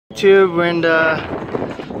We're in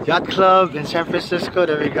the yacht club in San Francisco,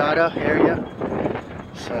 the Regatta area.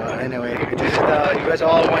 So anyway, this is you guys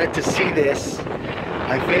all wanted to see this.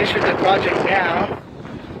 I finished with the project now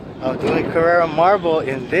of doing Carrara marble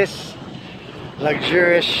in this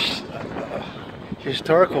luxurious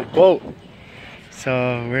historical boat.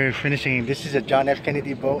 So we're finishing. This is a John F.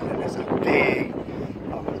 Kennedy boat, and it's a big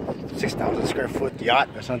 6,000 square foot yacht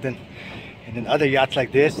or something. And then other yachts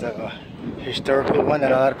like this, historical one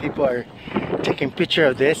that a lot of people are taking picture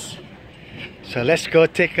of this. So let's go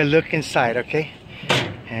take a look inside, okay?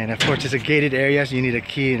 And of course it's a gated area, so you need a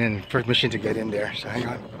key and then permission to get in there. So hang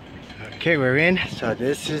on. Okay, we're in. So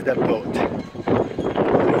this is the boat. There,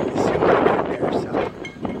 so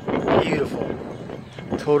beautiful.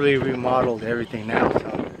 Totally remodeled everything now. So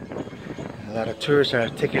a lot of tourists are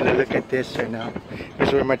taking a look at this right now.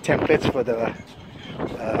 These were my templates for the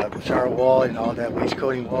shower wall and all that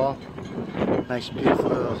wainscoting wall. Nice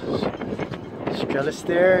beautiful trellis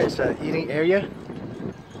there. It's an eating area.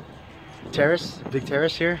 Terrace, big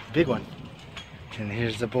terrace here, big one. And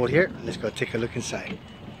here's the boat here. Let's go take a look inside.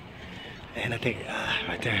 And I think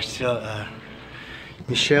right there still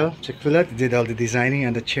Michelle Chikula did all the designing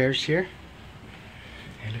on the chairs here.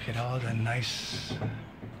 And look at all the nice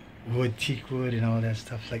wood, teak wood and all that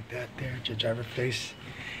stuff like that there. Your driver place.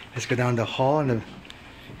 Let's go down the hall in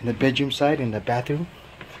the bedroom side, in the bathroom.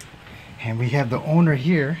 And we have the owner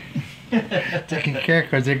here taking care,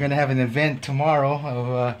 because they're gonna have an event tomorrow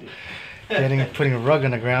of putting a rug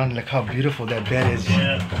on the ground. Look how beautiful that bed is.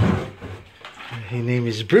 Yeah. His name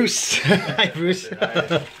is Bruce. Hi, Bruce.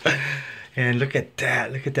 And look at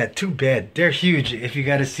that. Look at that. 2 bed. They're huge. If you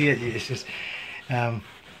got to see it, it's just the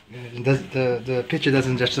picture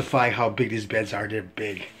doesn't justify how big these beds are. They're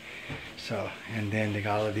big. So, and then they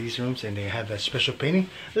got all of these rooms, and they have a special painting,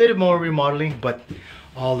 a little more remodeling, but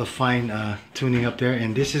all the fine tuning up there.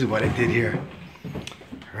 And this is what I did here,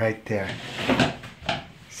 right there.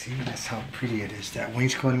 See, that's how pretty it is. That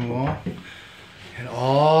wainscoting wall, and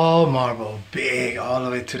all marble, big, all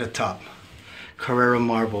the way to the top. Carrara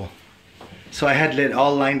marble. So I had it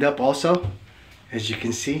all lined up also, as you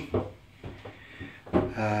can see.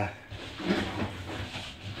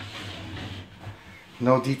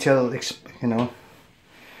 No detail, you know,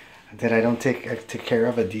 that I don't take care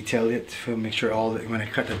of. I detail it to make sure when I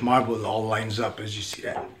cut the marble, it all lines up, as you see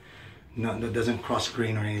that. No, it doesn't cross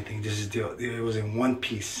grain or anything. This is it was in one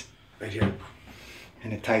piece right here,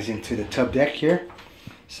 and it ties into the tub deck here.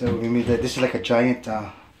 So we made that. This is like a giant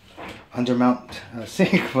undermount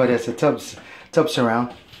sink, but it's a tub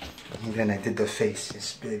surround. And then I did the face.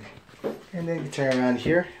 It's big, and then you turn around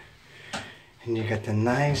here, and you got the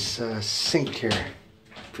nice sink here.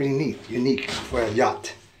 Pretty neat, unique for a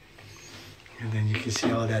yacht. And then you can see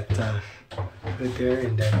all that right there,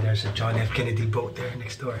 and then there's a John F. Kennedy boat there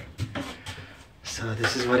next door. So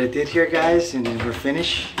this is what I did here, guys, and then we're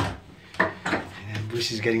finished. And Bruce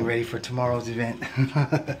is getting ready for tomorrow's event.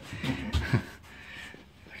 Okay,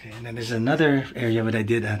 and then there's another area that I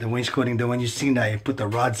did, the wainscoting, the one you've seen that I put the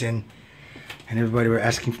rods in, and everybody were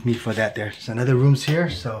asking me for that there. There's another rooms here,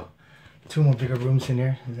 so 2 more bigger rooms in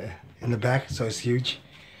there, in the back, so it's huge.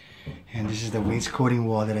 And this is the wainscoting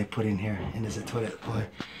wall that I put in here, and there's a toilet boy.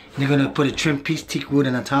 They're gonna put a trim piece teak wood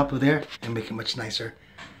on the top of there and make it much nicer.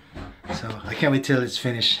 So I can't wait till it's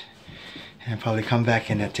finished, and I'll probably come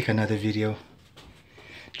back and take another video,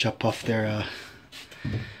 drop off their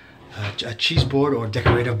a cheese board or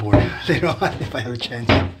decorative board later on if I have a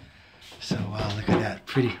chance. So wow, look at that,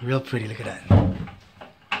 pretty, real pretty. Look at that.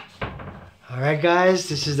 All right, guys,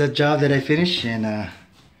 this is the job that I finished, and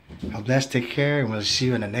God bless, take care, and we'll see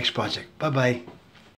you in the next project. Bye bye.